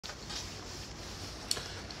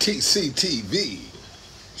TCTV.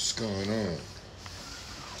 What's going on?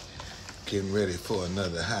 Getting ready for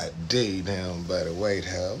another hot day down by the White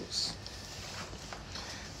House.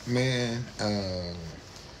 Man,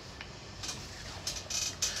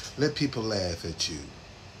 let people laugh at you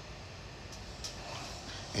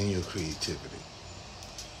and your creativity.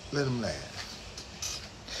 Let them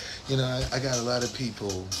laugh. You know, I got a lot of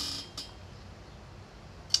people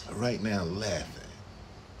right now laughing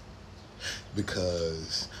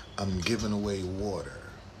because I'm giving away water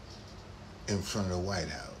in front of the White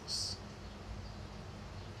House.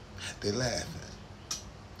 They're laughing.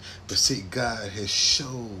 But see, God has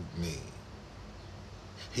showed me,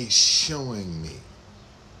 He's showing me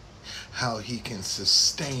how He can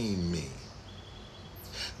sustain me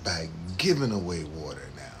by giving away water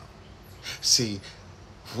now. See,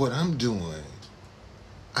 what I'm doing,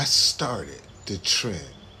 I started the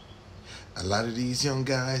trend. A lot of these young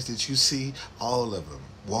guys that you see, all of them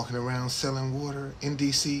walking around selling water in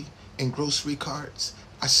DC in grocery carts,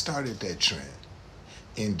 I started that trend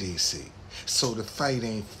in DC. So the fight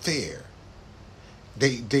ain't fair.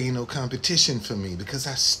 They ain't no competition for me because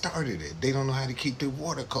I started it. They don't know how to keep their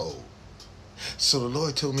water cold. So the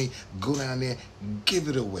Lord told me, go down there, give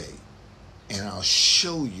it away, and I'll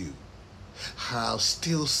show you how I'll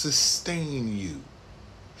still sustain you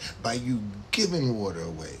by you giving water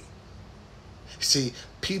away. See,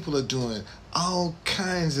 people are doing all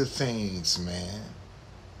kinds of things, man,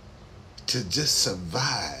 to just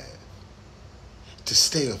survive, to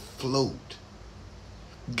stay afloat.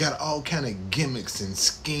 Got all kind of gimmicks and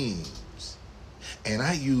schemes. And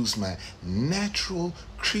I use my natural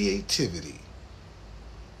creativity.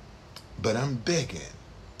 But I'm begging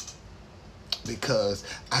because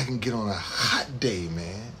I can get on a hot day,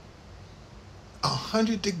 man,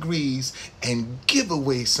 100 degrees, and give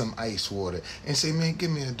away some ice water and say, man, give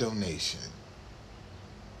me a donation.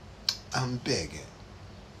 I'm begging,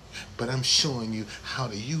 but I'm showing you how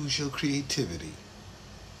to use your creativity.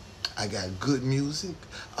 I got good music,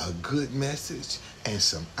 a good message, and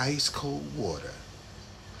some ice cold water.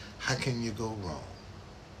 How can you go wrong?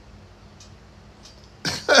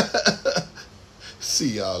 See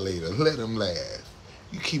y'all later. Let them laugh.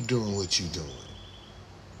 You keep doing what you're doing.